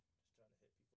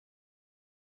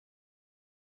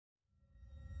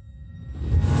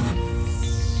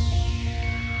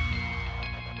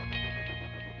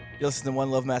You're listening to One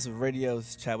Love Massive Radio. This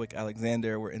is Chadwick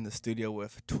Alexander. We're in the studio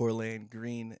with Torlane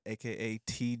Green, a.k.a.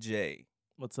 TJ.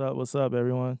 What's up? What's up,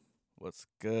 everyone? What's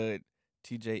good?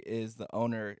 TJ is the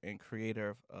owner and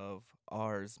creator of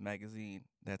Ars Magazine.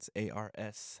 That's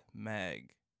ARS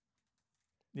Mag.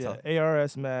 Yeah,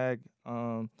 ARS Mag.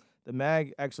 The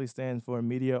mag actually stands for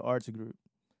Media Arts Group.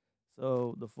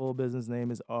 So the full business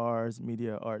name is Ars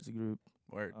Media Arts Group.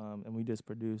 Word. And we just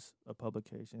produce a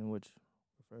publication which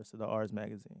refers to the Ars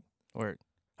Magazine. Word.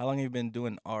 How long have you been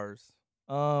doing Ars?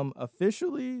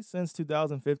 Officially since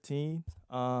 2015,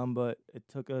 but it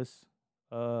took us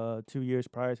 2 years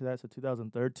prior to that, so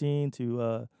 2013,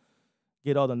 to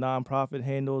get all the nonprofit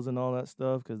handles and all that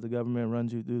stuff because the government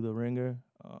runs you through the ringer.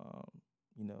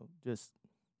 Just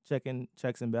checking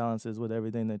checks and balances with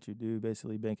everything that you do,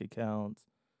 basically bank accounts,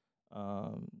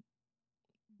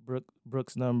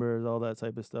 Brooks numbers, all that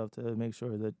type of stuff to make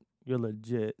sure that you're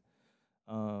legit.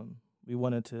 We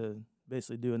wanted to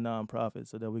basically do a nonprofit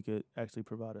so that we could actually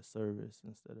provide a service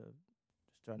instead of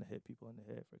just trying to hit people in the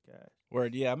head for cash.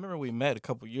 Word. Yeah, I remember we met a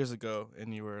couple years ago,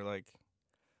 and you were like,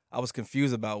 I was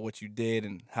confused about what you did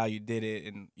and how you did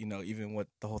it, and even what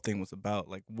the whole thing was about.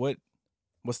 Like,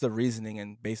 what's the reasoning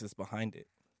and basis behind it?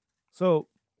 So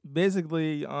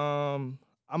basically, I'm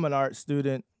an art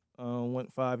student.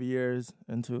 Went 5 years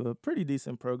into a pretty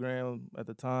decent program at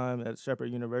the time at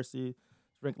Shepherd University.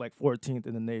 Ranked like 14th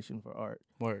in the nation for art.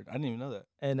 Word. I didn't even know that.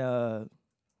 And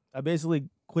I basically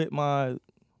quit my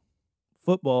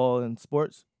football and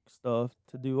sports stuff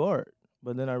to do art.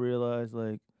 But then I realized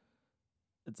like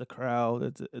it's a crowd,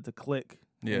 it's a clique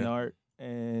in art,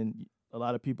 and a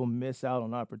lot of people miss out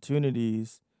on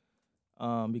opportunities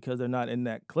because they're not in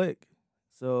that clique.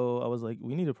 So I was like,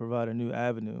 we need to provide a new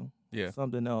avenue,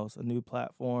 something else, a new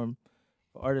platform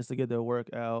for artists to get their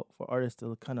work out, for artists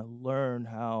to kind of learn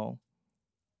how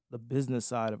the business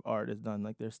side of art is done.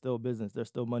 Like there's still business, there's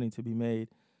still money to be made.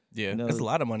 Yeah, there's a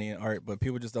lot of money in art, but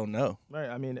people just don't know. Right.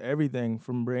 I mean, everything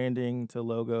from branding to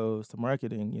logos to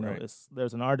marketing.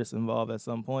 There's an artist involved at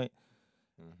some point.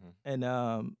 Mm-hmm.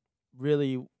 And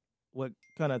really, what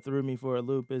kind of threw me for a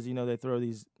loop is they throw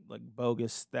these like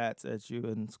bogus stats at you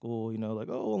in school. Like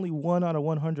only 1 out of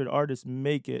 100 artists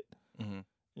make it.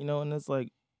 Mm-hmm. And it's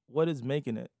like, what is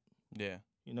making it? Yeah.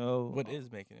 What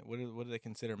is making it? What do they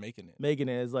consider making it? Making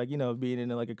it is like, being in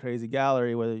like a crazy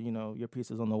gallery where, your piece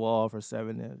is on the wall for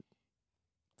 7 to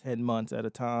 10 months at a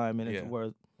time and it's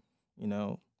worth,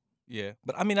 Yeah.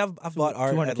 But I mean, I've bought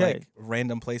art at like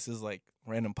random places, like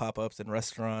random pop-ups and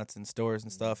restaurants and stores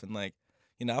and stuff. And like,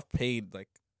 I've paid like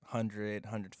 100,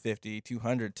 150,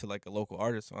 200 to like a local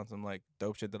artist on some like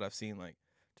dope shit that I've seen like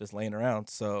just laying around.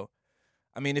 So,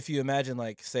 I mean, if you imagine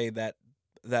like, say that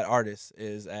artist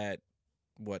is at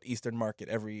Eastern Market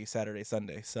every Saturday,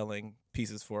 Sunday, selling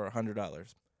pieces for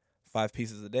 $100. 5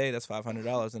 pieces a day, that's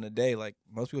 $500 in a day. Like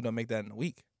most people don't make that in a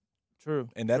week. True.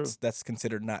 And that's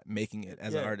considered not making it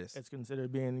as an artist. It's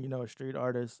considered being, a street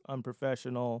artist,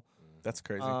 unprofessional. That's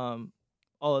crazy. All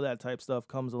of that type stuff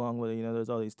comes along with it. There's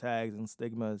all these tags and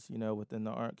stigmas, within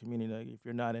the art community. Like, if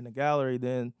you're not in a gallery,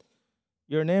 then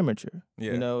you're an amateur.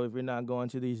 Yeah. If you're not going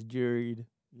to these juried,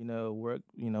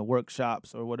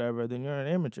 workshops or whatever, then you're an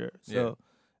amateur. So,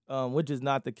 which is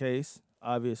not the case,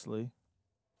 obviously.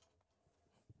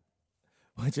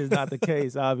 Which is not the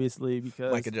case, obviously,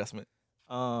 because mic adjustment.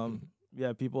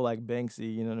 People like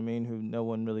Banksy, you know what I mean, who no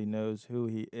one really knows who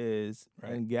he is,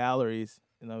 right. And galleries,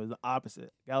 is the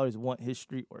opposite. Galleries want his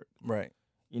street work, right?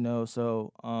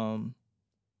 So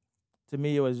to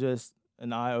me, it was just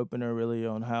an eye opener, really,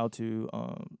 on how to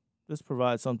just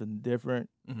provide something different,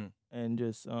 and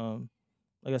just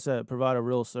like I said, provide a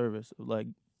real service, like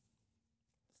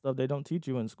stuff they don't teach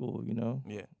you in school,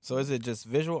 Yeah. So is it just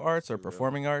visual arts or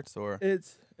performing arts or?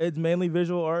 It's mainly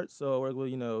visual arts. So I work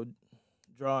with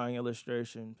drawing,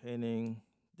 illustration, painting,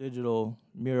 digital,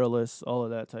 muralists, all of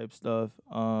that type stuff.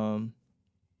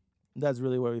 That's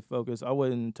really where we focus. I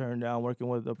wouldn't turn down working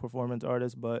with a performance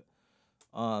artist, but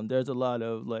there's a lot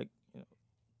of like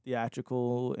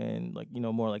theatrical and like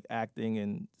more like acting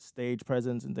and stage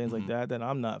presence and things like that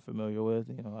I'm not familiar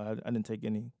with. I didn't take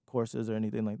any courses or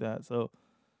anything like that, so.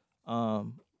 I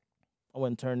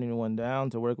wouldn't turn anyone down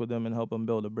to work with them and help them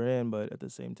build a brand, but at the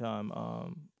same time,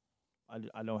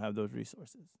 I don't have those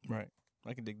resources. Right.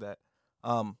 I can dig that.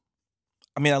 I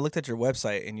mean, I looked at your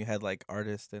website and you had like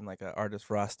artists and like an artist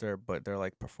roster, but they're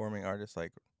like performing artists,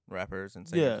 like rappers and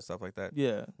singers and stuff like that.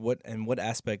 Yeah. What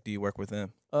aspect do you work with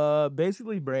them?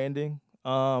 Basically branding.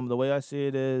 The way I see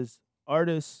it is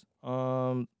artists. I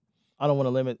don't want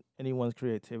to limit anyone's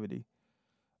creativity.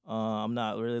 I'm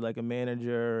not really like a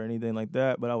manager or anything like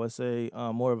that, but I would say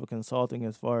more of a consulting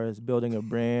as far as building a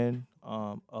brand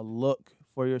a look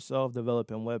for yourself,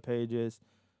 developing web pages,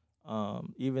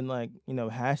 even like,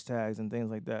 hashtags and things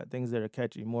like that, things that are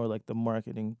catchy, more like the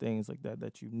marketing things like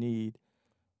that you need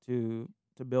to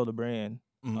build a brand.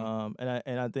 Mhm.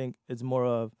 And I think it's more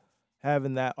of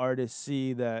having that artist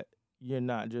see that you're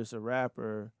not just a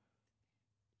rapper,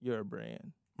 you're a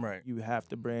brand. Right. You have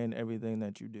to brand everything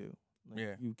that you do. Like,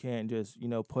 Yeah. you can't just,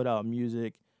 put out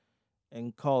music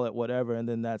and call it whatever, and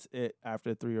then that's it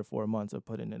after 3 or 4 months of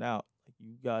putting it out. Like,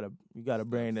 you gotta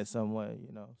brand it some way,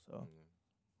 So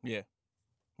Yeah.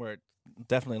 Where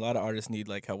definitely a lot of artists need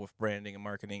like help with branding and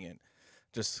marketing and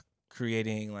just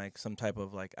creating like some type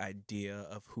of like idea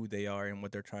of who they are and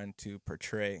what they're trying to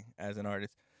portray as an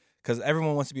artist. Because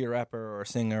everyone wants to be a rapper or a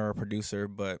singer or a producer,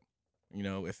 but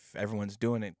if everyone's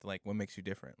doing it, like what makes you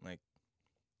different? Like,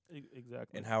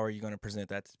 exactly. and how are you going to present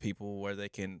that to people where they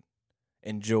can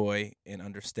enjoy and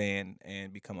understand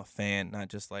and become a fan, not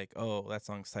just like, oh, that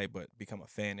song's tight, but become a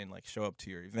fan and like show up to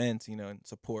your events, and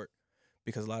support,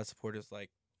 because a lot of support is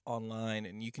like online,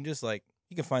 and you can just like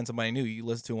you can find somebody new. You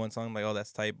listen to one song like, oh,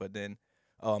 that's tight, but then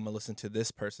I'm gonna listen to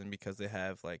this person because they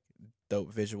have like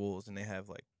dope visuals and they have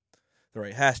like the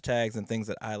right hashtags and things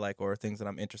that I like or things that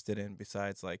I'm interested in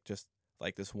besides like just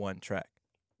like this one track.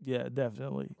 Yeah,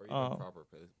 definitely. Or even proper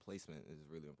placement is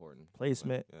really important.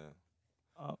 Placement.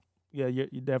 Like, yeah, you're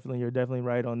definitely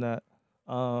right on that.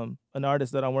 An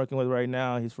artist that I'm working with right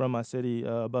now, he's from my city,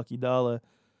 Bucky Dollar.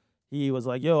 He was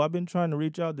like, "Yo, I've been trying to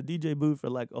reach out to DJ Booth for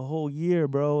like a whole year,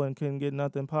 bro, and couldn't get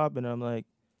nothing popping." I'm like,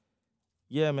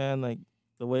 "Yeah, man, like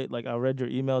the way like I read your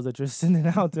emails that you're sending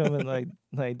out to him, and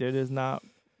like they're just not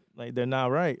like they're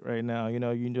not right now. You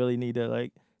really need to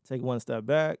like take one step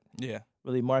back, Yeah.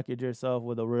 really market yourself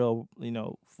with a real,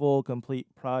 full, complete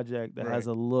project that has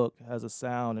Right. a look, has a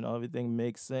sound, and everything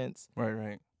makes sense. Right.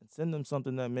 Right. And send them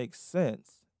something that makes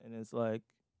sense." And it's like,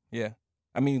 Yeah.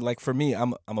 I mean, like for me,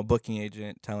 I'm a booking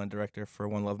agent, talent director for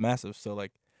One Love Massive. So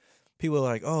like people are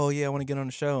like, "Oh yeah, I want to get on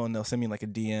the show," and they'll send me like a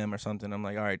DM or something. I'm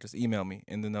like, "All right, just email me,"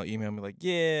 and then they'll email me like,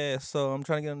 "Yeah, so I'm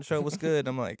trying to get on the show. What's good?"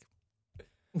 I'm like,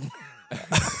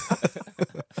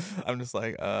 I'm just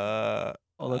like,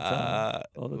 all the time,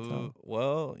 all the time.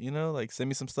 Well, like send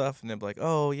me some stuff, and they'll be like,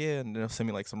 "Oh yeah," and they'll send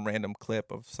me like some random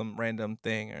clip of some random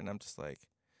thing, and I'm just like,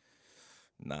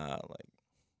 nah,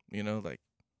 like, like,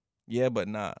 yeah, but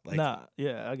nah, like, Nah,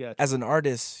 yeah, I got you. as an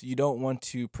artist, you don't want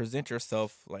to present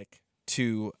yourself like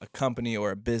to a company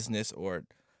or a business or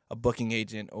a booking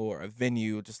agent or a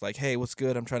venue just like, "Hey, what's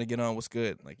good? I'm trying to get on. What's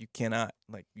good?" Like you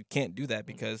can't do that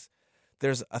because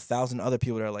there's 1,000 other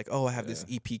people that are like, "Oh, I have this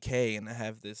EPK and I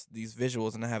have these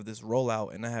visuals and I have this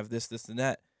rollout and I have this and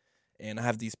that and I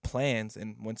have these plans."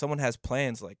 And when someone has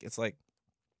plans, like it's like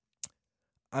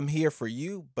I'm here for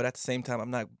you, but at the same time,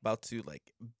 I'm not about to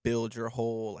like build your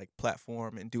whole like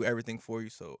platform and do everything for you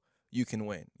so you can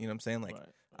win. You know what I'm saying? Like, Right.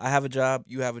 I have a job,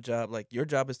 you have a job. Like, your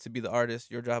job is to be the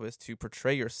artist. Your job is to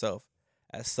portray yourself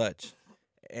as such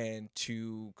and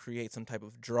to create some type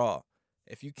of draw.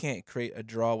 If you can't create a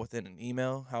draw within an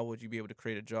email, how would you be able to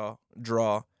create a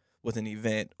draw with an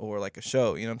event or like a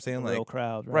show? You know what I'm saying? A Like, real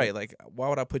crowd, right? Like, why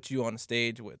would I put you on a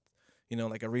stage with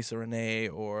like a Risa Renee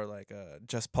or like a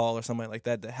Just Paul or somebody like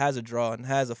that has a draw and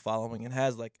has a following and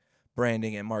has like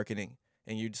branding and marketing,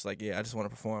 and you're just like, yeah, I just want to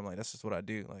perform. Like that's just what I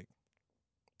do. Like,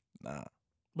 nah.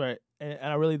 Right. And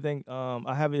I really think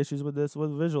I have issues with this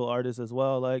with visual artists as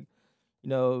well. Like,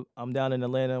 I'm down in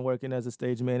Atlanta working as a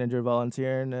stage manager,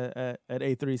 volunteering at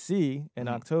A3C in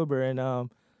October, and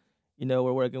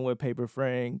we're working with Paper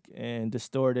Frank and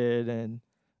Distorted and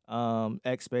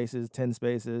X Spaces, 10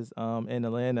 Spaces in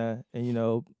Atlanta,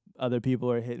 and other people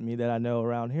are hitting me that I know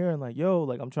around here and like, yo,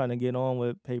 like I'm trying to get on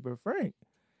with Paper Frank.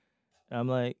 And I'm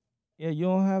like, yeah, you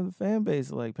don't have the fan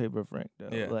base like Paper Frank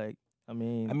though. Yeah. Like, I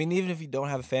mean, even if you don't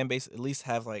have a fan base, at least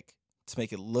have like to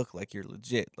make it look like you're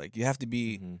legit. Like you have to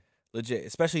be legit,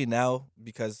 especially now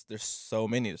because there's so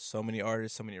many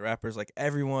artists, so many rappers. Like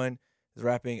everyone is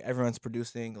rapping, everyone's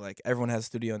producing, like everyone has a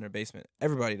studio in their basement.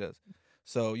 Everybody does.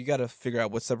 So you got to figure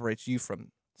out what separates you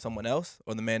from someone else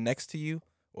or the man next to you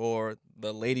or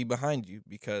the lady behind you,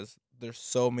 because there's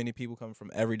so many people coming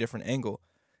from every different angle.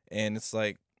 And it's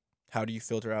like, how do you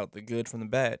filter out the good from the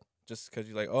bad? Just because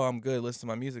you're like, oh, I'm good, listen to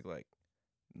my music. Like,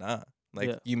 nah.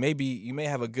 Like you may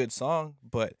have a good song,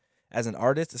 but as an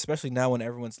artist, especially now when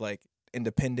everyone's like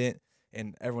independent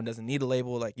and everyone doesn't need a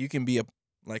label, like you can be a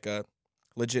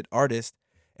legit artist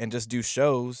and just do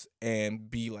shows and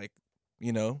be like,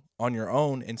 on your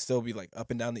own and still be like up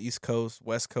and down the East Coast,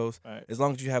 West Coast, right. as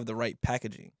long as you have the right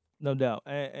packaging. No doubt.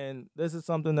 And this is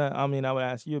something that, I would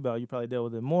ask you about. You probably deal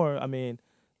with it more. I mean,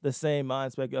 the same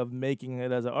aspect of making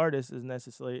it as an artist is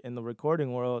necessarily in the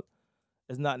recording world.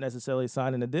 is not necessarily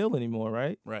signing a deal anymore,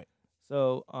 right? Right.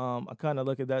 So I kind of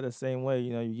look at that the same way.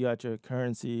 You know, you got your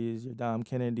Currencies, your Dom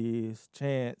Kennedys,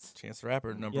 Chance Chance the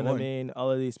Rapper, number you know one. what I mean?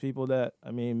 All of these people that,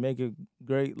 I mean, make a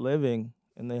great living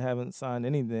and they haven't signed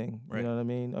anything. Right. You know what I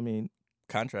mean? I mean,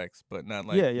 contracts, but not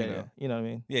like, yeah. You know what I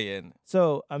mean? Yeah.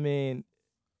 So, I mean,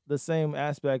 the same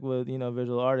aspect with, you know,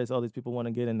 visual artists, all these people want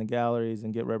to get in the galleries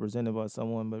and get represented by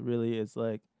someone, but really it's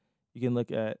like you can look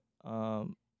at a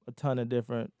ton of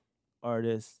different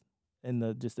artists in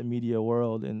the media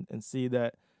world and see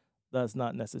that that's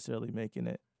not necessarily making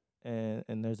it.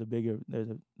 And there's a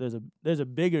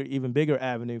bigger even bigger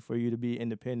avenue for you to be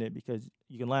independent because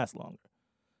you can last longer.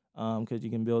 Because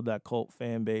you can build that cult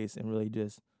fan base and really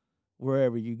just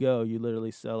wherever you go, you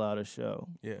literally sell out a show.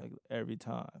 Yeah. Like every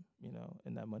time, you know,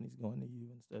 and that money's going to you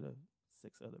instead of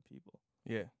 6 other people.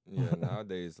 Yeah. Yeah,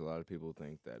 nowadays a lot of people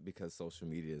think that because social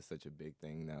media is such a big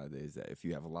thing nowadays that if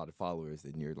you have a lot of followers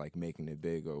then you're like making it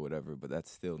big or whatever, but that's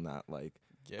still not like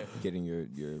getting your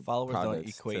followers don't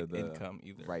products equate to the income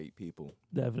either. right people.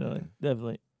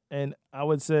 Definitely. And I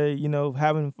would say, you know,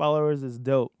 having followers is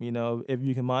dope, you know, if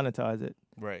you can monetize it.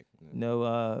 Right. You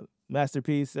know, Master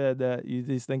P said that you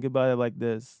just think about it like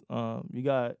this. You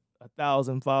got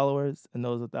 1,000 followers and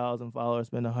those 1,000 followers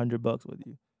spend $100 with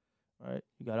you. Right?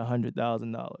 You got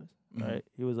 $100,000. Right?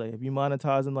 He was like, if you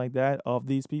monetize them like that off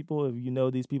these people, if you know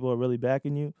these people are really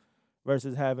backing you,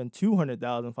 versus having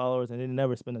 200,000 followers and they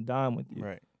never spend a dime with you.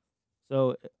 Right.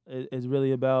 So it's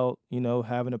really about, you know,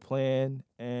 having a plan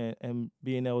and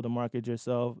being able to market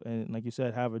yourself and, like you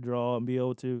said, have a draw and be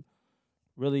able to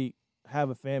really have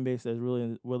a fan base that's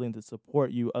really willing to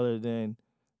support you other than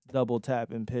double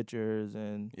tapping pictures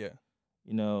and, you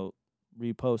know,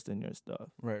 reposting your stuff.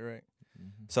 Right.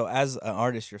 So as an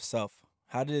artist yourself,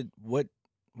 what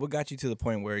got you to the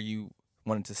point where you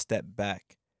wanted to step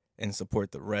back and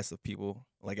support the rest of people,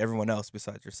 like everyone else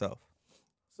besides yourself?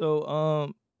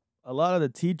 So a lot of the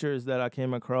teachers that I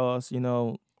came across, you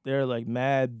know, they're like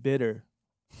mad bitter.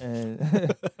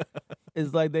 And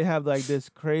it's like they have like this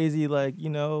crazy like, you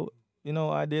know,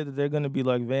 idea that they're going to be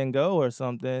like Van Gogh or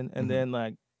something, and then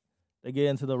like they get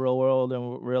into the real world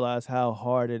and realize how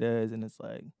hard it is, and it's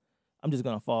like I'm just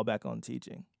gonna fall back on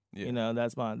teaching. Yeah. You know,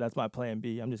 that's my plan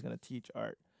B. I'm just gonna teach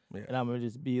art, and I'm gonna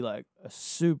just be like a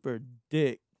super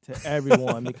dick to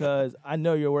everyone because I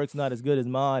know your work's not as good as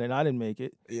mine, and I didn't make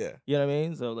it. Yeah, you know what I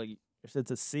mean. So like, it's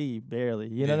a C barely.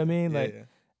 You know what I mean? Like,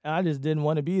 and I just didn't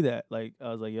want to be that. Like, I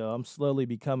was like, yo, I'm slowly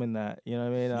becoming that. You know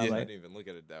what I mean? I like, didn't even look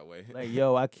at it that way. Like,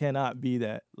 yo, I cannot be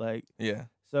that. Like,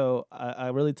 So I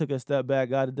really took a step back,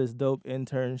 got this dope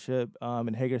internship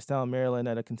in Hagerstown, Maryland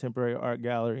at a contemporary art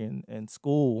gallery and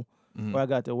school where I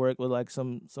got to work with like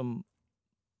some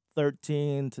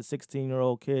 13 to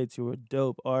 16-year-old kids who were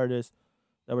dope artists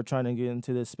that were trying to get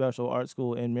into this special art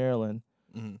school in Maryland.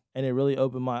 And it really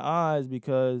opened my eyes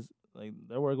because like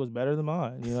their work was better than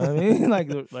mine. You know what I mean? like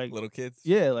little kids.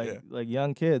 Yeah, like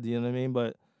young kids, you know what I mean?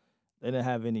 But they didn't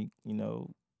have any, you know,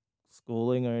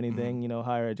 schooling or anything, you know,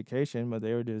 higher education, but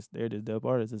they're just dope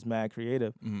artists. It's mad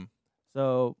creative.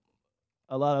 So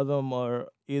a lot of them are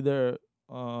either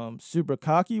super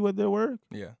cocky with their work,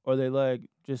 or they like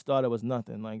just thought it was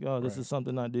nothing. Like, oh, this is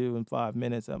something I do in 5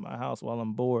 minutes at my house while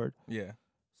I'm bored. Yeah.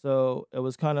 So it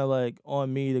was kind of like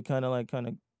on me to kind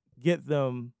of get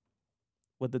them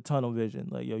with the tunnel vision.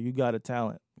 Like, yo, you got a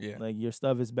talent. Yeah. Like your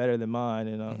stuff is better than mine,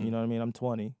 and you know what I mean. I'm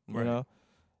 20. You know,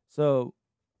 so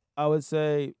I would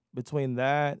say between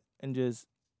that and just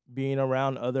being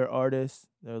around other artists,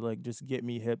 they're like just get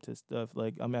me hip to stuff.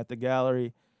 Like I'm at the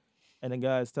gallery and the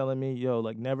guy's telling me, yo,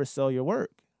 like never sell your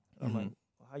work. I'm like,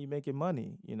 well, how you making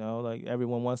money? You know, like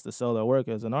everyone wants to sell their work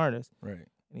as an artist. Right.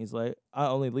 And he's like, I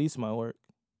only lease my work.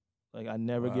 Like I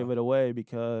never give it away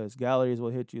because galleries will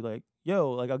hit you like,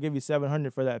 yo, like I'll give you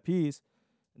 $700 for that piece.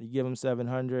 And you give them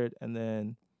 $700 and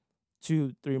then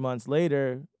 2-3 months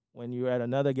later, when you're at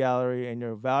another gallery and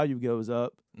your value goes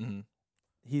up,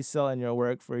 he's selling your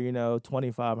work for, you know,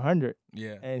 $2,500.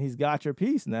 Yeah. And he's got your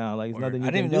piece now. Like, it's nothing you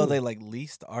I didn't can even know do. They like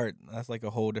leased art. That's like a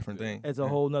whole different thing. It's a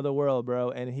whole nother world,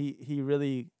 bro. And he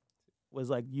really was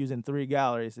like using 3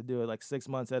 galleries to do it like 6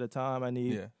 months at a time. I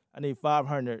need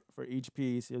 $500 for each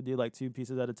piece. He'll do like 2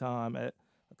 pieces at a time at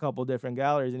a couple different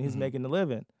galleries, and he's making a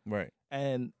living. Right.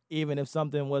 And even if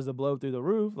something was to blow through the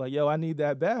roof, like, yo, I need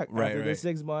that back after the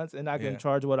 6 months, and I can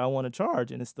charge what I want to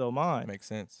charge, and it's still mine. Makes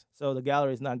sense. So the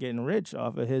gallery's not getting rich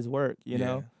off of his work, you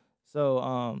know?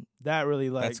 So that really,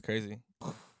 like... That's crazy.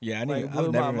 Yeah, I've blew never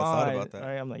even thought about that.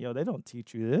 Right? I'm like, yo, they don't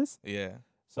teach you this. Yeah.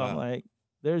 So I'm like,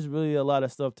 there's really a lot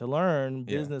of stuff to learn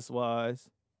business-wise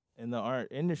in the art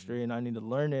industry, and I need to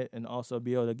learn it and also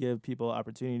be able to give people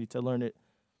opportunity to learn it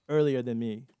earlier than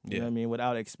me. You know Yeah. what I mean?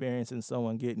 Without experiencing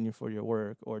someone getting you for your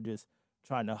work or just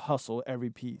trying to hustle every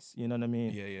piece. You know what I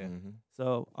mean? Yeah, yeah. Mm-hmm.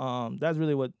 So that's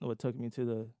really what took me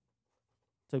to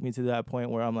that point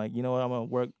where I'm like, you know what, I'm gonna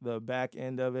work the back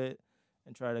end of it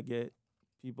and try to get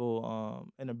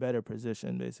people in a better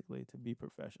position basically to be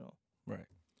professional. Right.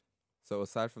 So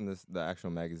aside from the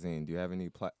actual magazine, do you have any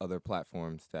other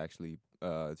platforms to actually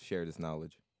share this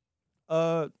knowledge?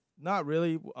 Not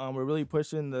really. We're really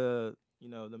pushing the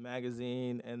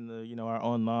magazine and our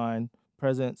online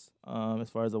presence as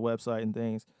far as the website and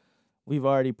things. We've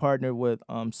already partnered with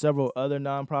several other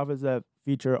nonprofits that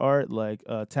feature art, like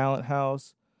Talent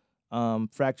House.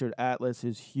 Fractured Atlas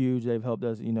is huge. They've helped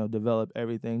us, develop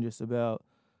everything just about.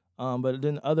 But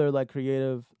then other like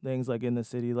creative things like in the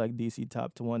city, like DC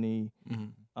Top 20.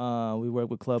 Mm-hmm. We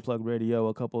worked with Club Plug Radio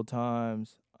a couple of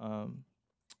times.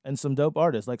 And some dope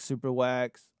artists like Super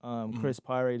Wax, Chris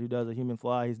Pirate, who does A Human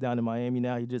Fly. He's down in Miami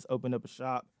now. He just opened up a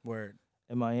shop Word.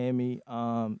 in Miami.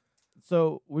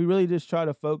 So we really just try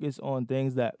to focus on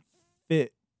things that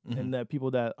fit and that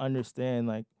people that understand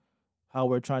like how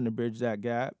we're trying to bridge that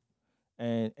gap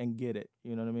and get it.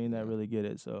 You know what I mean? That really get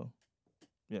it. So,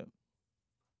 yeah.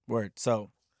 Word.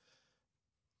 So,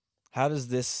 how does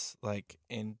this like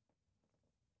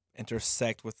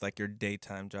intersect with like your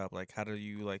daytime job? Like, how do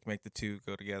you like make the two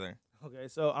go together? Okay,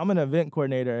 so I'm an event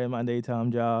coordinator in my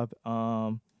daytime job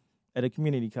at a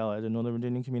community college, a Northern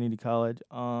Virginia Community College.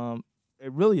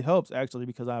 It really helps actually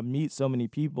because I meet so many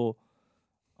people.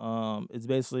 It's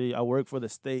basically I work for the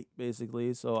state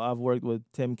basically, so I've worked with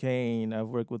Tim Kaine, I've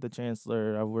worked with the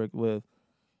chancellor, I've worked with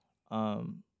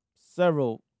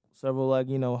several like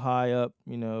high up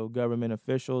government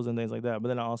officials and things like that. But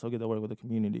then I also get to work with the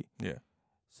community. Yeah.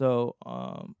 So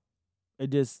it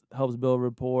just helps build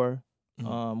rapport.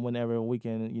 Whenever we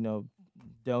can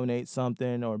donate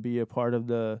something or be a part of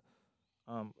the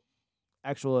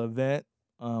actual event,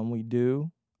 we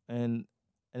do, and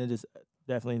it just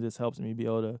definitely just helps me be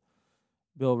able to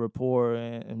build rapport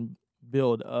and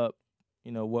build up,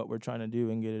 what we're trying to do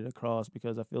and get it across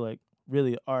because I feel like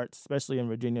really art, especially in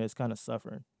Virginia, is kind of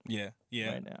suffering. Yeah.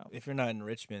 Right now. If you're not in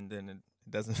Richmond, then it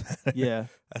doesn't matter. Yeah.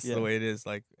 That's the way it is.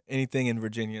 Like anything in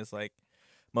Virginia is like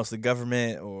mostly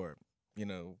government or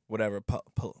whatever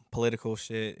political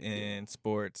shit and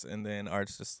sports, and then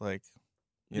art's just like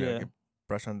get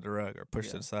brushed under the rug or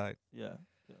pushed to the side.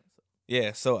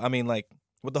 Yeah. So I mean, like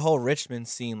with the whole Richmond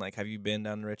scene, like have you been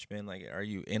down to Richmond? Like, are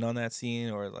you in on that scene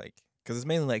or like because it's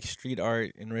mainly like street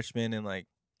art in Richmond and like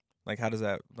how does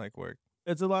that like work?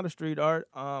 It's a lot of street art.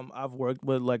 I've worked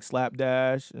with like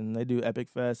Slapdash and they do Epic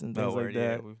Fest and things like that.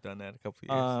 Yeah, we've done that a couple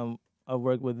of years. I've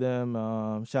worked with them.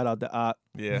 Shout out to Oct.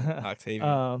 Yeah,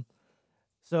 Octavian.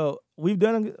 So we've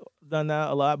done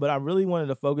that a lot, but I really wanted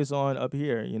to focus on up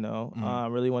here, I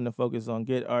really wanted to focus on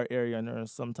get our area under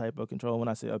some type of control. When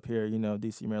I say up here,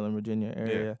 DC, Maryland, Virginia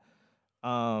area.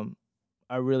 Yeah.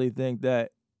 I really think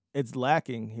that it's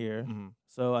lacking here.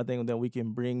 So I think that we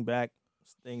can bring back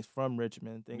things from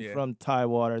Richmond, things from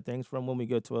Tidewater, things from when we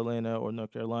go to Atlanta or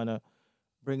North Carolina,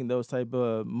 bringing those type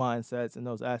of mindsets and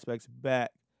those aspects back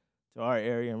to our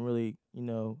area and really,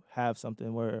 have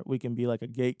something where we can be like a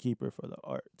gatekeeper for the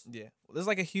arts. Yeah. Well, there's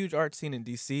like a huge art scene in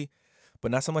DC,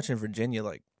 but not so much in Virginia.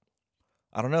 Like,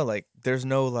 I don't know, like there's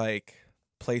no like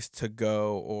place to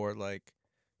go or like,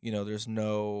 there's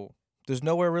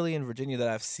nowhere really in Virginia that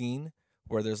I've seen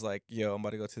where there's like, yo, I'm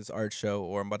about to go to this art show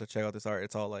or I'm about to check out this art.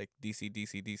 It's all like DC.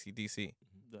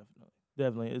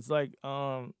 Definitely. It's like,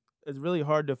 it's really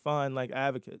hard to find like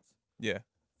advocates. Yeah.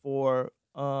 For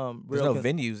there's no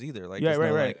venues either. Like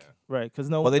right. Because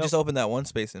they just opened that one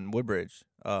space in Woodbridge.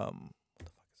 What the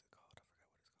fuck is it called?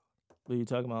 What are you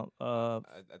talking about?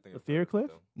 I think the Fear Cliff?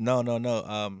 No.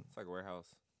 It's like a warehouse.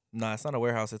 Nah, it's not a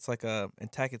warehouse. It's like in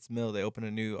Tackett's Mill. They opened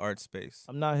a new art space.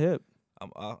 I'm not hip.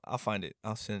 I'll find it.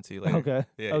 I'll send it to you later. Okay.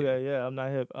 Yeah. Yeah. I'm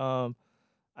not hip.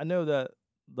 I know that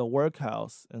the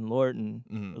Workhouse in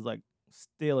Lorton was like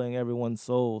stealing everyone's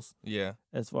souls. Yeah.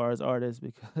 As far as artists,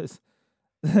 because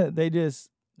they just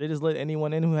let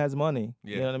anyone in who has money.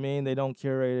 Yeah. You know what I mean? They don't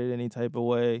curate it any type of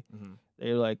way.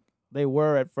 They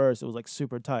were at first. It was like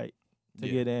super tight to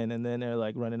get in, and then they're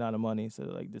like running out of money, so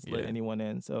they're like just let anyone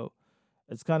in. So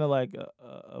it's kind of like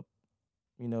a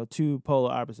two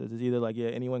polar opposites. It's either like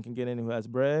anyone can get in who has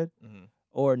bread,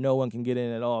 or no one can get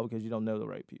in at all because you don't know the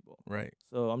right people. Right.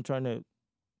 So I'm trying to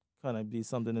kind of be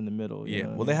something in the middle. Yeah.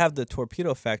 Well, they have the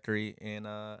Torpedo Factory in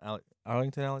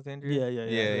Arlington,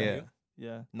 Alexandria.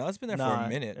 Yeah. No, it's been there for a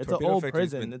minute. It's an old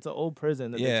prison. It's an old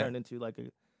prison that they turned into like a.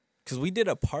 Because we did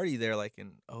a party there like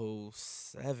in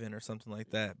 2007 or something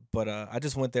like that. But I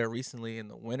just went there recently in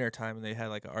the winter time and they had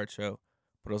like an art show.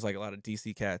 but it was like a lot of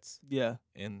DC cats. Yeah.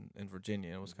 In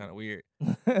Virginia, it was kind of weird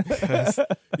because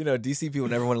DC people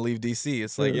never want to leave DC.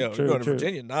 It's like, yo, we're going to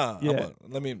Virginia. Nah, yeah.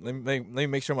 let me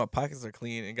make sure my pockets are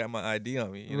clean and got my ID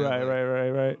on me.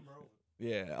 Right.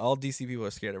 Yeah, all DC people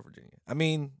are scared of Virginia. I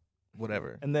mean,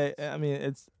 whatever. And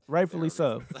it's rightfully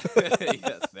so.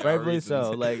 Yes, rightfully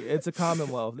so. Like, it's a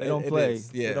commonwealth. They don't play.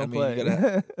 Yeah, they don't play.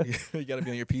 You gotta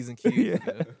be on your P's and Q's.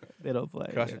 Yeah. They don't play.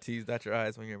 Cross your T's, dot your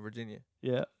I's when you're in Virginia.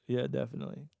 Yeah,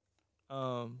 definitely.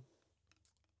 So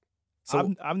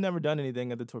I've never done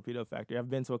anything at the Torpedo Factory.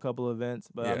 I've been to a couple of events,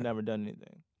 but I've never done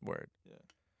anything. Word. Yeah.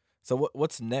 So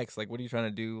what's next? Like, what are you trying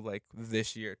to do like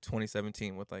this year,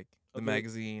 2017, with like the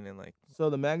magazine and like? So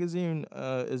the magazine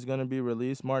is gonna be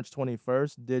released March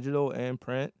 21st, digital and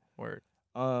print. Word.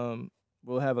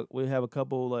 We have a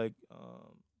couple like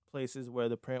places where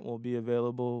the print will be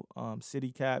available.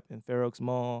 City Cap in Fair Oaks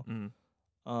Mall.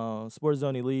 Mm-hmm. Sports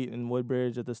Zone Elite in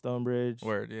Woodbridge at the Stonebridge.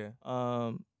 Word. Yeah.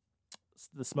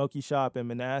 The Smoky Shop in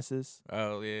Manassas.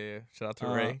 Oh yeah. Shout out to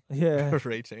Ray. Yeah.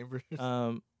 Ray Chambers.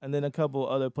 And then a couple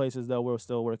other places that we're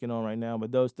still working on right now,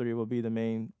 but those three will be the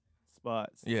main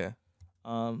spots. Yeah.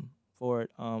 For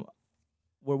it.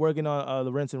 We're working on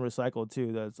the Rinse and Recycle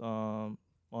too. That's on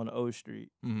O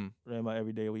Street. Mm-hmm. Ran by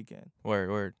Everyday Weekend.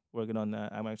 Word. Working on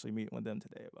that. I'm actually meeting with them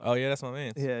today about. Oh yeah, that's my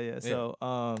man. Yeah.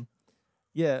 So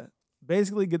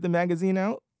basically get the magazine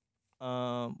out.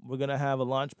 We're gonna have a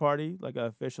launch party, like an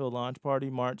official launch party,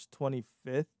 March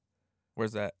 25th.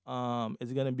 Where's that?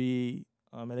 It's gonna be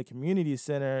at a community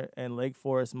center in Lake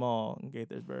Forest Mall in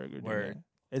Gaithersburg, Virginia. Word.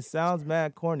 It sounds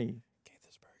mad corny.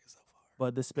 Gaithersburg is so far.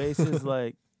 But the space is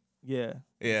like, yeah.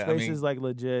 The space is like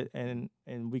legit, and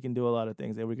we can do a lot of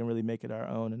things there. We can really make it our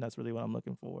own, and that's really what I'm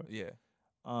looking for. Yeah.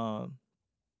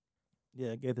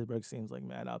 Yeah, Gaithersburg seems like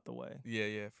mad out the way.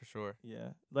 Yeah, for sure. Yeah.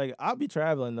 Like, I'll be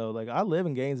traveling, though. Like, I live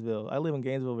in Gainesville.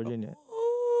 Virginia.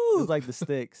 Ooh. It's like the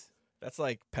sticks. That's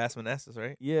like past Manassas,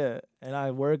 right? Yeah, and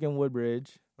I work in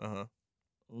Woodbridge. Uh-huh.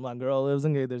 My girl lives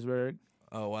in Gaithersburg.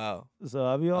 Oh, wow. So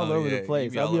I'll be all over the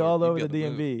place. I'll be all over the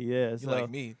DMV. Yeah. You like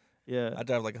me. Yeah. I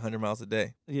drive like 100 miles a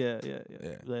day. Yeah.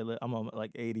 I'm on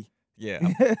like 80. Yeah.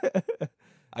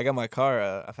 I got my car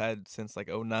I've had since like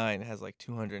 2009. It has like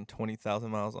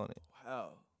 220,000 miles on it. Wow.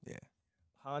 Yeah.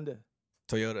 Honda.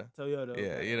 Toyota.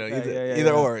 Yeah,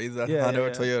 either or. Either yeah, Honda or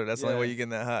Toyota. That's the only way you get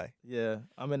that high. Yeah.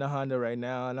 I'm in a Honda right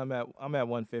now, and I'm at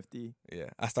 150. Yeah.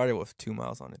 I started with 2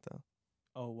 miles on it, though.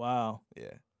 Oh, wow.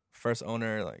 Yeah. First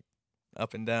owner, like,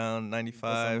 up and down,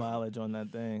 95. Some mileage on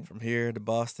that thing. From here to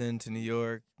Boston to New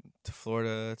York to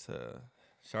Florida to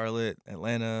Charlotte,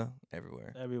 Atlanta,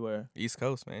 everywhere. East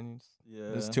Coast, man.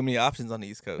 Yeah. There's too many options on the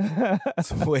East Coast.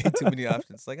 It's way too many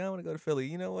options. Like, I want to go to Philly.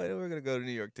 You know what? We're going to go to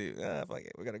New York, too. Fuck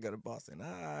it. We're going to go to Boston.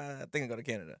 I think I'll go to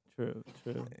Canada. True.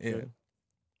 Yeah. True.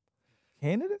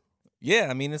 Canada? Yeah,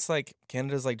 I mean, it's like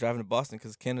Canada's like driving to Boston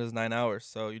because Canada's 9 hours.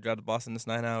 So you drive to Boston, it's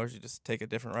 9 hours. You just take a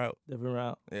different route.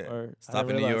 Yeah. Or stop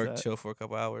in New York, chill for a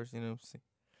couple hours,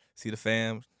 see the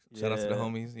fam. Shout out to the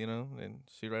homies, and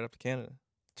shoot right up to Canada.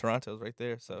 Toronto's right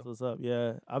there. So that's what's up?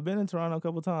 Yeah, I've been in Toronto a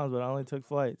couple times, but I only took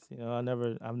flights. I've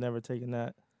never taken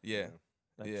that. Yeah.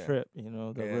 Trip.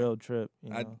 The real trip.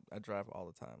 I drive all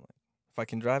the time. Like, if I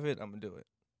can drive it, I'm gonna do it.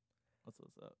 That's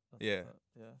what's up. Yeah.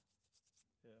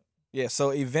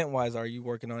 So event wise, are you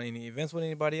working on any events with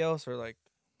anybody else, or like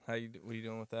what are you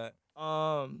doing with that?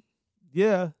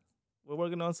 Yeah, we're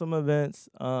working on some events.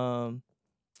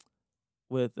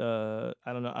 With I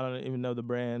don't even know the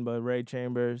brand, but Ray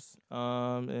Chambers.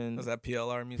 And was that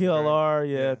PLR music? PLR,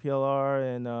 yeah,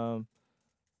 PLR, and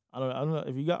I don't know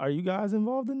if are you guys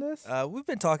involved in this? We've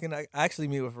been talking. I actually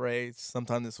meet with Ray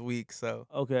sometime this week, so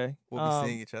okay, we'll be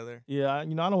seeing each other. Yeah, I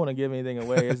don't want to give anything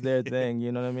away. It's their thing,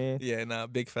 you know what I mean? Yeah,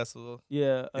 big festival.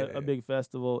 Yeah, a big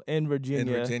festival in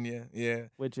Virginia. Yeah,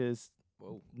 which is.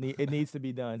 It needs to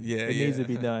be done. It needs to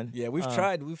be done. Yeah, we've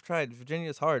tried.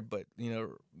 Virginia's hard, but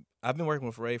I've been working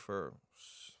with Ray for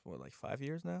like 5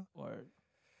 years now. Word.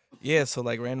 Yeah, so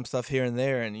like random stuff here and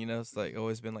there, and it's like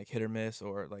always been like hit or miss,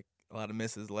 or like a lot of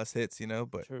misses, less hits,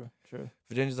 But true.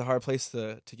 Virginia's a hard place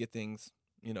to get things,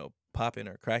 popping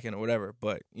or cracking or whatever.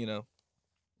 But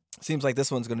seems like this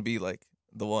one's gonna be like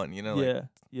the one, Yeah.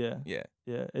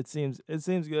 It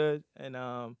seems good,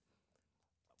 and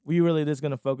we really just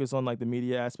gonna focus on like the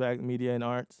media aspect, media and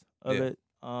arts of it,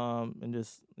 and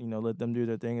just let them do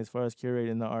their thing as far as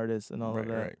curating the artists and all of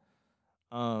that.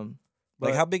 Right.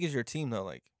 Like, how big is your team though?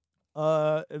 Like,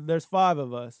 there's 5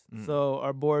 of us, so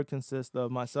our board consists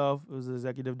of myself, who's the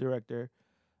executive director,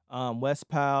 Wes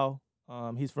Powell,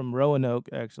 he's from Roanoke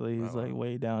actually, he's like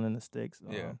way down in the sticks.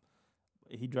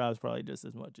 he drives probably just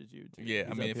as much as you too. Yeah,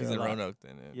 I mean, if he's in Roanoke,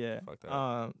 then fuck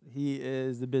that. He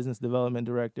is the business development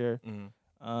director.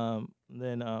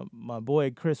 Then my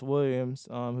boy Chris Williams,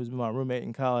 who's been my roommate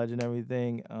in college and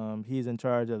everything, he's in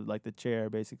charge of like the chair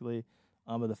basically,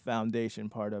 of the foundation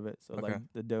part of it. So like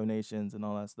the donations and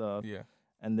all that stuff. Yeah.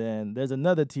 And then there's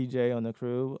another TJ on the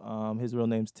crew. His real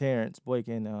name's Terrence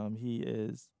Boykin. He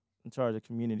is in charge of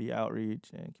community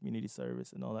outreach and community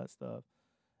service and all that stuff.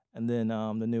 And then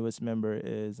the newest member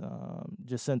is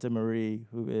Jacinta Marie,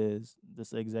 who is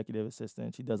just the executive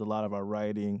assistant. She does a lot of our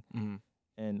writing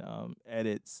and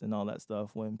edits and all that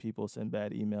stuff when people send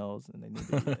bad emails and they need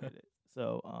to be edited.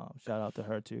 So shout out to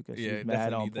her too, because she's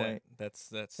mad on point.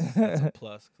 That's a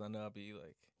plus, because I know I'll be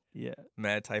like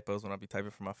mad typos when I'll be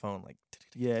typing from my phone. Like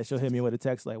she'll hit me with a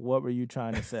text like, "What were you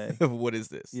trying to say? What is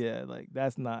this?" Yeah, like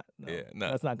that's not.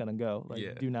 That's not gonna go.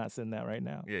 Like, do not send that right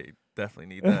now. Yeah, you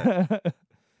definitely need that.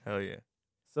 Hell yeah.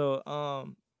 So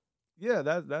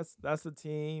that's the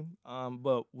team.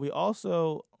 But we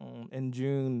also in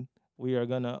June we are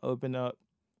gonna open up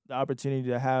the opportunity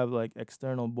to have like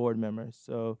external board members.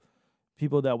 So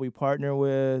people that we partner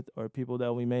with, or people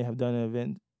that we may have done an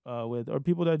event with, or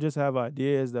people that just have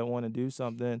ideas that want to do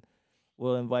something.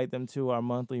 We'll invite them to our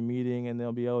monthly meeting, and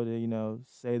they'll be able to,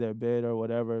 say their bid or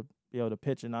whatever, be able to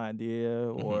pitch an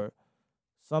idea or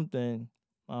something.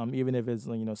 Even if it's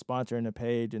sponsoring a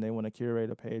page and they want to curate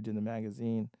a page in the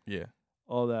magazine. Yeah.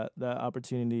 All that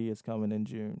opportunity is coming in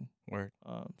June. Word.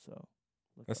 So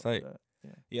that's tight.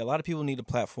 Yeah, a lot of people need a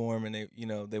platform, and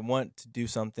they want to do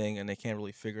something and they can't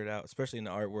really figure it out, especially in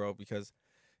the art world, because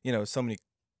so many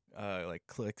like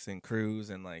cliques and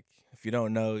crews, and like if you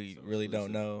don't know, you really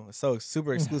don't know. It's so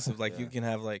super exclusive. Like you can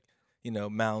have like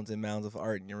mounds and mounds of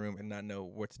art in your room and not know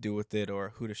what to do with it,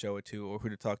 or who to show it to, or who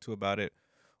to talk to about it.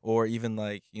 Or even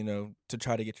like, to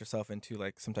try to get yourself into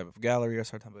like some type of gallery or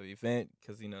some type of event,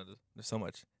 because, there's so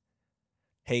much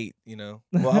hate, Well,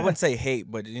 I wouldn't say hate,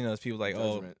 but, it's people like,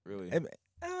 judgment, really. I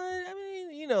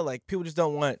mean, like people just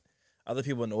don't want other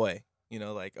people in the way.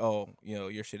 Like,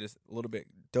 your shit is a little bit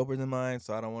doper than mine,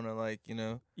 so I don't want to like,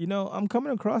 I'm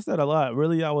coming across that a lot.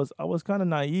 Really, I was kind of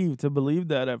naive to believe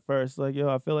that at first. Like,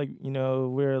 I feel like,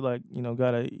 we're like,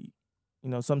 gotta...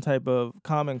 some type of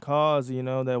common cause,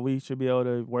 that we should be able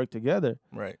to work together.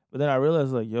 Right. But then I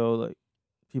realized, like,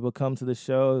 people come to the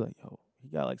show, like, he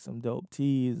got, like, some dope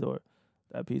teas, or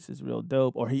that piece is real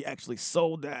dope, or he actually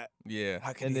sold that. Yeah.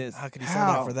 How could he sell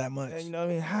that for that much? And, you know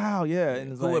what I mean? How? Yeah.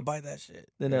 And who would buy that shit?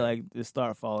 Then they, like, just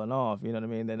start falling off, you know what I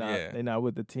mean? They're not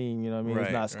with the team, you know what I mean?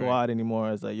 It's not squad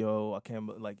anymore. It's like, I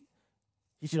can't, like,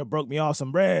 he should have broke me off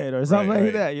some bread or something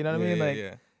like that, you know what I mean?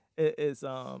 Like, it's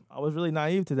I was really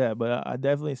naive to that, but I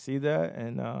definitely see that,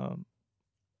 and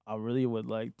I really would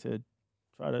like to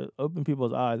try to open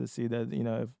people's eyes to see that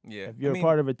if you're a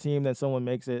part of a team that someone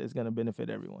makes it's going to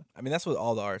benefit everyone. I mean, that's with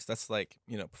all the arts. That's like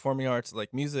performing arts,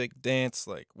 like music, dance,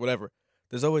 like whatever.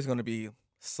 There's always going to be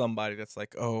somebody that's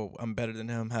like, oh, I'm better than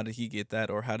him. How did he get that,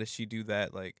 or how did she do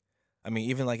that? Like, I mean,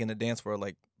 even like in the dance world,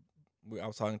 like I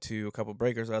was talking to a couple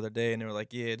breakers the other day, and they were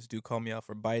like, yeah, this dude called me out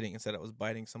for biting and said I was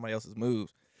biting somebody else's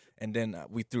moves. And then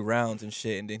we threw rounds and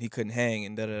shit, and then he couldn't hang,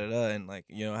 and and like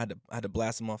I had to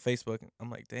blast him on Facebook.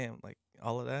 I'm like, damn, like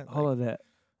all of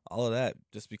that,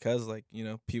 just because like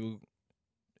people,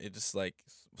 it just like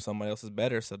somebody else is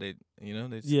better, so they they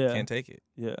just can't take it.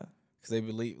 Yeah, because they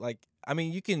believe, like, I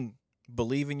mean, you can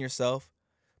believe in yourself,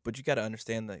 but you got to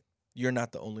understand that you're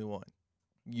not the only one.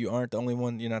 You aren't the only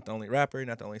one. You're not the only rapper. You're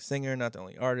not the only singer. Not the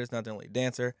only artist. Not the only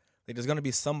dancer. Like, there's gonna be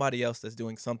somebody else that's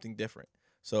doing something different.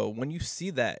 So when you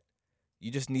see that, you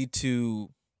just need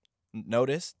to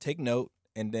notice, take note,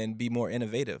 and then be more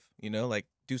innovative, like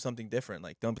do something different.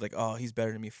 Like, don't be like, oh, he's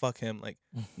better than me, fuck him. Like,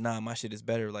 nah, my shit is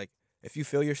better. Like, if you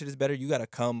feel your shit is better, you got to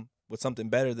come with something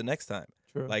better the next time.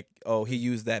 True. Like, oh, he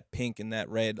used that pink and that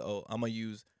red. Oh, I'm going to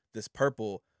use this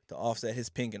purple to offset his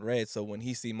pink and red. So when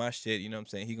he see my shit, you know what I'm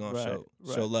saying, he going to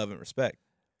show love and respect.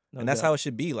 No and that's how it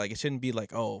should be. Like, it shouldn't be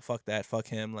like, oh, fuck that, fuck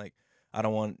him. Like, I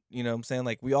don't want, you know what I'm saying?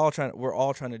 Like, we're all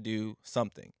trying to do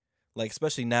something. Like,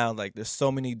 especially now, like, there's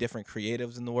so many different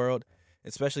creatives in the world,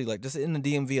 especially, like, just in the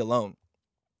DMV alone.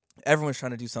 Everyone's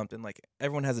trying to do something. Like,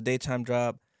 everyone has a daytime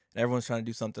job, and everyone's trying to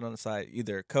do something on the side,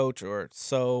 either coach or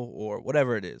sew or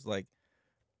whatever it is. Like,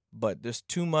 but there's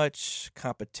too much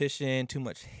competition, too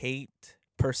much hate,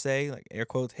 per se, like, air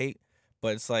quotes, hate.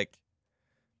 But it's like,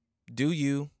 do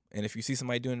you, and if you see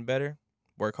somebody doing better,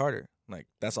 work harder. Like,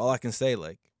 that's all I can say.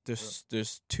 Like,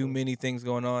 there's too many things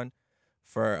going on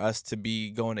for us to be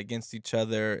going against each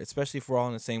other, especially if we're all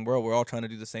in the same world. We're all trying to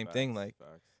do the same thing. Like,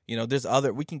 there's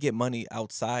we can get money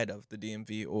outside of the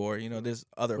DMV, or, there's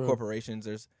other corporations.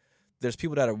 There's there's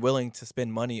people that are willing to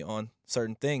spend money on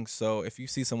certain things. So if you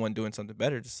see someone doing something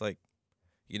better, just like,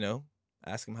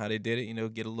 ask them how they did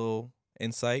it, get a little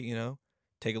insight,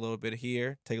 take a little bit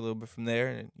here, take a little bit from there,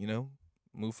 and,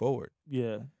 move forward.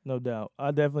 Yeah, no doubt.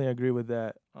 I definitely agree with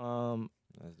that.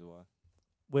 As do I.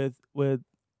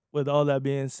 With all that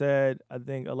being said, I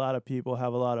think a lot of people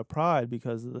have a lot of pride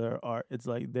because of their art. It's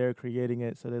like they're creating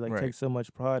it, so they like take so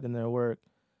much pride in their work,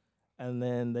 and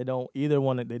then they don't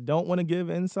want to give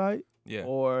insight,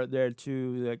 or they're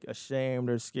too like ashamed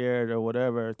or scared or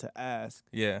whatever to ask.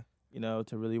 Yeah, to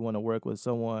really want to work with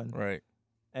someone. Right.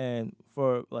 And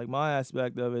for like my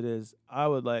aspect of it is, I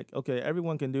would like, okay,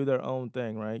 everyone can do their own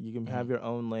thing, right? You can have your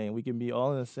own lane. We can be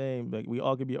all in the same, like we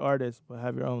all could be artists, but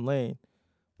have your own lane.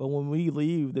 But when we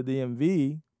leave the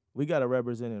DMV, we got to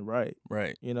represent it right.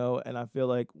 Right. And I feel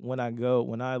like when I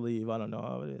leave, I don't know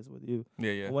how it is with you.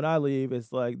 Yeah. But when I leave,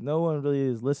 it's like no one really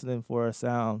is listening for a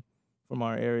sound from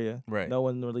our area. Right. No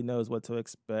one really knows what to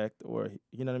expect, or,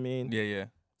 you know what I mean? Yeah.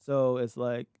 So it's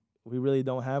like we really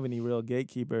don't have any real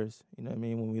gatekeepers, you know what I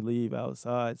mean, when we leave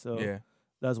outside. So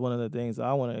that's one of the things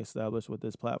I want to establish with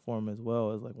this platform as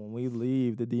well, is like when we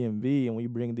leave the DMV and we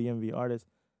bring DMV artists,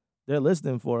 they're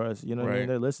listening for us, you know what I mean?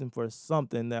 They're listening for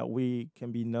something that we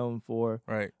can be known for.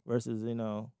 Right. Versus,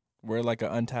 we're like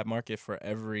an untapped market for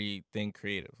everything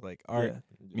creative. Like art,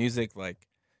 music, like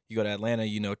you go to Atlanta,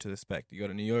 you know what to expect. You go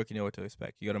to New York, you know what to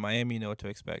expect. You go to Miami, you know what to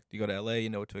expect. You go to LA, you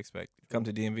know what to expect. You come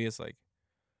to DMV, it's like,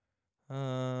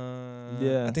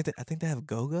 I think they have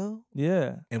Go-Go.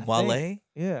 Yeah. And Wale.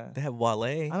 Yeah. They have Wale.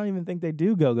 I don't even think they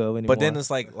do Go-Go anymore. But then it's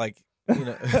like right.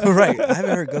 I haven't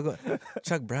heard Go-Go.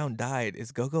 Chuck Brown died.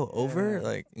 Is Go-Go over?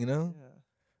 Like,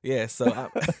 Yeah, so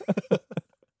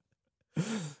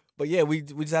but yeah, we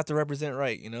just have to represent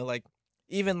right, like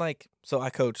even like, so I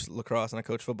coach lacrosse and I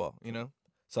coach football,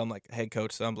 So I'm like head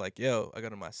coach, so I'm like, yo, I go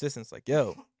to my assistants like,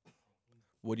 yo,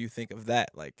 what do you think of that?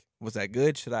 Like, was that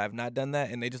good? Should I have not done that?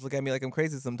 And they just look at me like I'm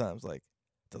crazy sometimes. Like,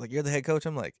 they're like, you're the head coach?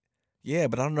 I'm like, yeah,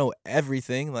 but I don't know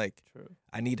everything. Like,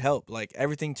 I need help. Like,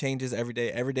 everything changes every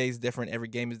day. Every day is different. Every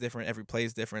game is different. Every play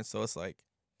is different. So it's like,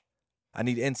 I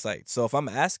need insight. So if I'm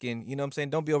asking, you know what I'm saying?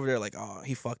 Don't be over there like, oh,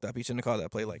 he fucked up. He shouldn't have called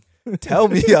that play. Like, tell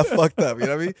me I fucked up. You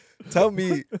know what I mean? Tell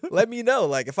me, let me know.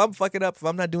 Like, if I'm fucking up, if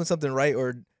I'm not doing something right,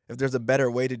 or if there's a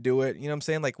better way to do it, you know what I'm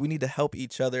saying? Like, we need to help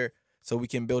each other so we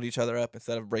can build each other up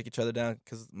instead of break each other down.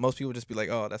 Because most people just be like,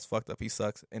 oh, that's fucked up. He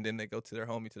sucks. And then they go to their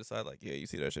homie to the side like, yeah, you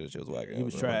see that shit? She was whack. He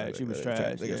was trash. He was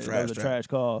trash. It was a trash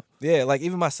call. Yeah, like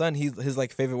even my son, his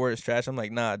like favorite word is trash. I'm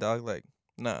like, nah, dog. Like,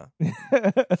 nah.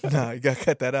 Nah, you got to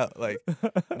cut that out. Like,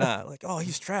 nah. Like, oh,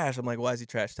 he's trash. I'm like, why is he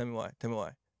trash? Tell me why.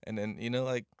 And then,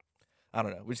 like, I don't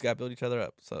know. We just got to build each other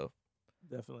up. So.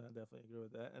 I definitely agree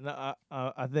with that, and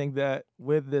I think that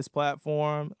with this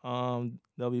platform,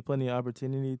 there'll be plenty of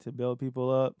opportunity to build people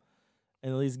up,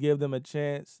 and at least give them a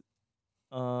chance,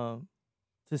 to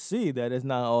see that it's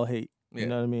not all hate. You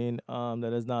know what I mean?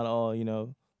 That it's not all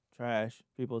trash.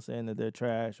 People saying that they're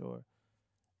trash or,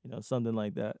 something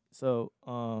like that. So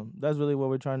that's really what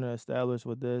we're trying to establish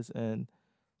with this, and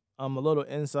a little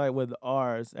insight with the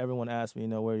R's. Everyone asks me,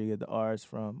 where do you get the R's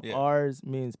from? Yeah. R's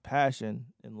means passion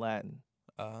in Latin.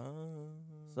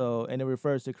 So, and it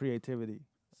refers to creativity.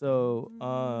 So,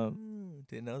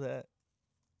 didn't know that.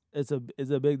 It's a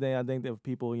big thing. I think that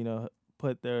people,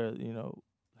 put their,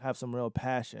 have some real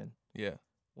passion. Yeah.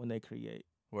 When they create.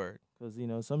 Word. Because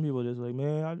some people just like,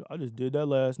 man, I just did that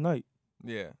last night.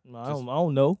 Yeah. I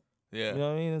don't know. Yeah. You know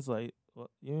what I mean? It's like,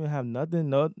 well, you don't have nothing,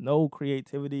 no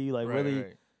creativity, like really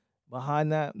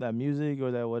behind that music or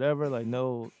that whatever, like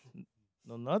no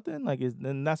nothing, like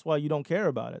then that's why you don't care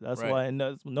about it. That's why, and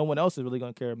no one else is really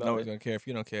gonna care about it. No one's gonna care if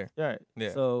you don't care. Right.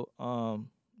 Yeah. So I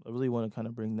really want to kind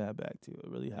of bring that back to it,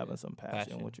 really having some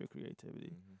passion with your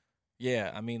creativity. Mm-hmm.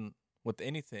 Yeah, I mean, with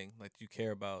anything like you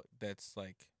care about, that's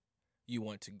like you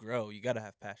want to grow, you gotta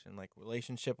have passion, like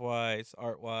relationship wise,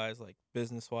 art wise, like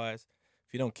business wise.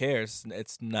 If you don't care, it's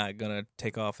not gonna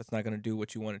take off. It's not gonna do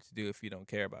what you want it to do if you don't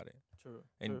care about it. True.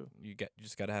 And you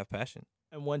just gotta have passion.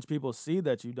 And once people see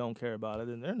that you don't care about it,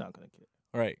 then they're not gonna care.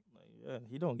 Right. Like, yeah,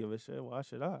 he don't give a shit. Why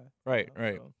should I? Right.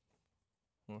 Right.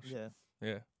 So,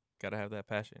 yeah. Gotta have that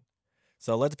passion.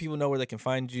 So let the people know where they can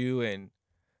find you and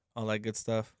all that good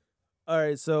stuff. All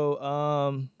right. So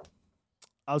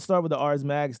I'll start with the Ars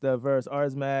Mag stuff first.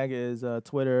 Ars Mag is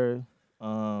Twitter,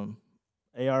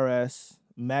 ARS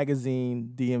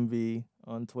Magazine DMV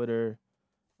on Twitter,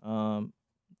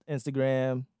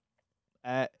 Instagram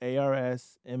at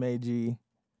ARSMAG.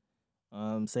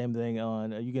 Same thing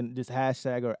on, you can just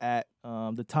hashtag or at,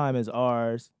 the time is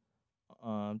ours,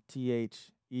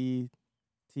 THETIMEARS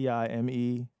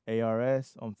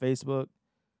on Facebook.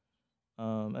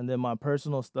 And then my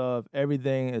personal stuff,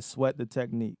 everything is Sweat the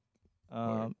Technique.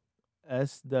 SweatDateNik.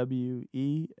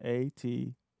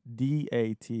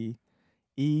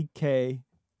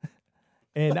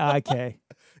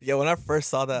 Yeah, when I first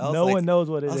saw that, I was no like, one knows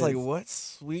what it is. I was like, what?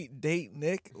 Sweet Date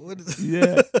Nick? What is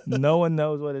Yeah, no one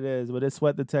knows what it is, but it's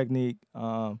Sweat the Technique.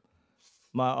 My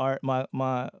art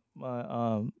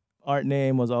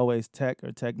name was always Tech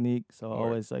or Technique, so I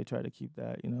always like try to keep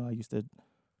that. I used to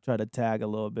try to tag a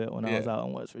little bit when I was out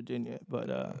in West Virginia,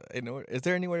 but is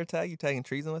there anywhere to tag? You tagging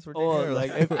trees in West Virginia? Or like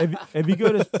if you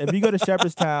go to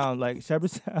Shepherdstown, like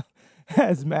Shepherdstown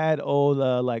has mad old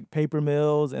like paper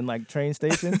mills and like train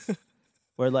stations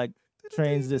where like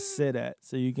trains just sit at,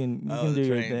 so you can do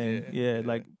your thing. Yeah,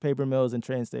 like paper mills and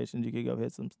train stations, you could go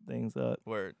hit some things up.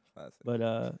 Word.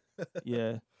 But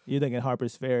yeah. You're thinking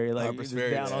Harper's Ferry, like Harper's you're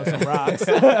just Ferry, down on some rocks.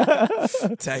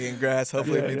 Tagging grass.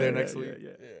 Hopefully be there next week.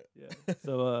 Yeah.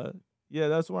 So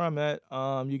that's where I'm at.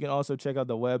 You can also check out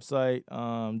the website,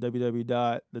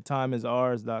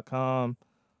 www.thetimeisOurs.com.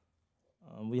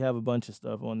 We have a bunch of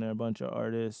stuff on there, a bunch of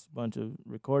artists, a bunch of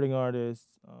recording artists,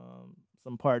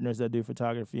 some partners that do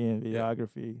photography and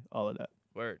videography, all of that.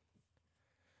 Word.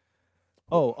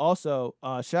 Oh, also,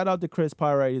 shout out to Chris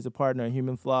Pyrite. He's a partner at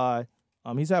Human Fly.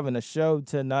 He's having a show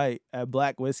tonight at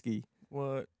Black Whiskey.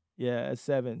 What? Yeah, at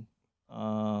 7.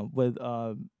 With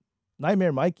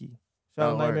Nightmare Mikey.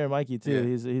 Shout out Nightmare Mikey too. Yeah.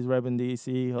 He's repping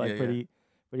DC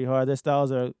pretty hard. Their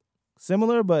styles are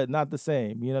similar but not the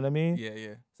same. You know what I mean?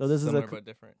 Yeah. So this similar, is a but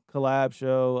different collab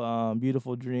show.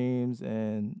 Beautiful Dreams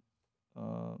and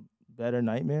Better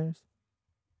Nightmares.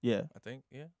 Yeah. I think.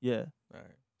 Yeah. Yeah. All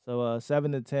right. So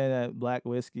 7 to 10 at Black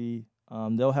Whiskey.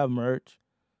 They'll have merch.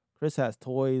 Chris has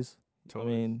toys. I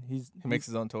mean, he makes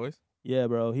his own toys. Yeah,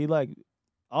 bro. He like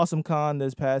Awesome Con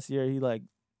this past year. He like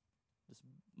just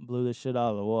blew this shit out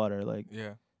of the water. Like,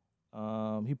 yeah.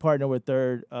 He partnered with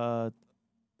Third Eye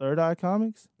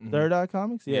Comics. Mm-hmm. Third Eye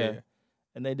Comics. Yeah.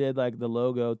 And they did like the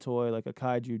logo toy, like a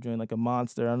kaiju joint, like a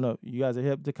monster. I don't know. You guys are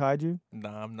hip to kaiju?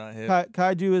 Nah, I'm not hip.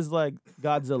 Kaiju is like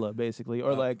Godzilla, basically,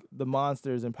 or like the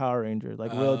monsters in Power Rangers,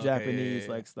 like real Japanese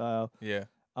like style. Yeah.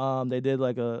 They did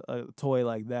like a toy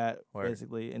like that, Word.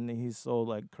 basically, and he's sold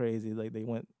like crazy. Like they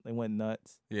went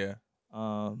nuts. Yeah.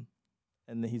 And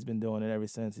then he's been doing it ever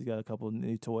since. He's got a couple of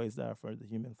new toys that are for the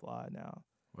Human Fly now.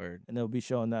 Word. And they'll be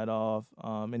showing that off.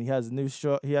 And he has a new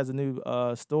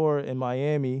store in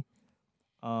Miami.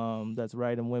 That's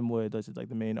right in Wynwood. That's like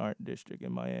the main art district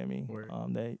in Miami. Word.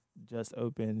 They just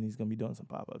opened. And he's gonna be doing some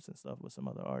pop-ups and stuff with some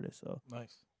other artists. So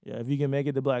nice. Yeah, if you can make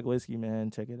it to Black Whiskey,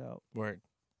 man, check it out. Word.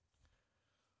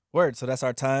 So that's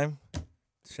our time.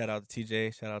 Shout out to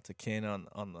TJ. Shout out to Ken on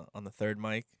the third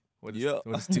mic. What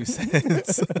is 2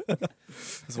 cents?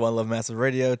 It's One Love Massive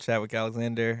Radio. Chadwick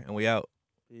Alexander, and we out.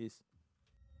 Peace.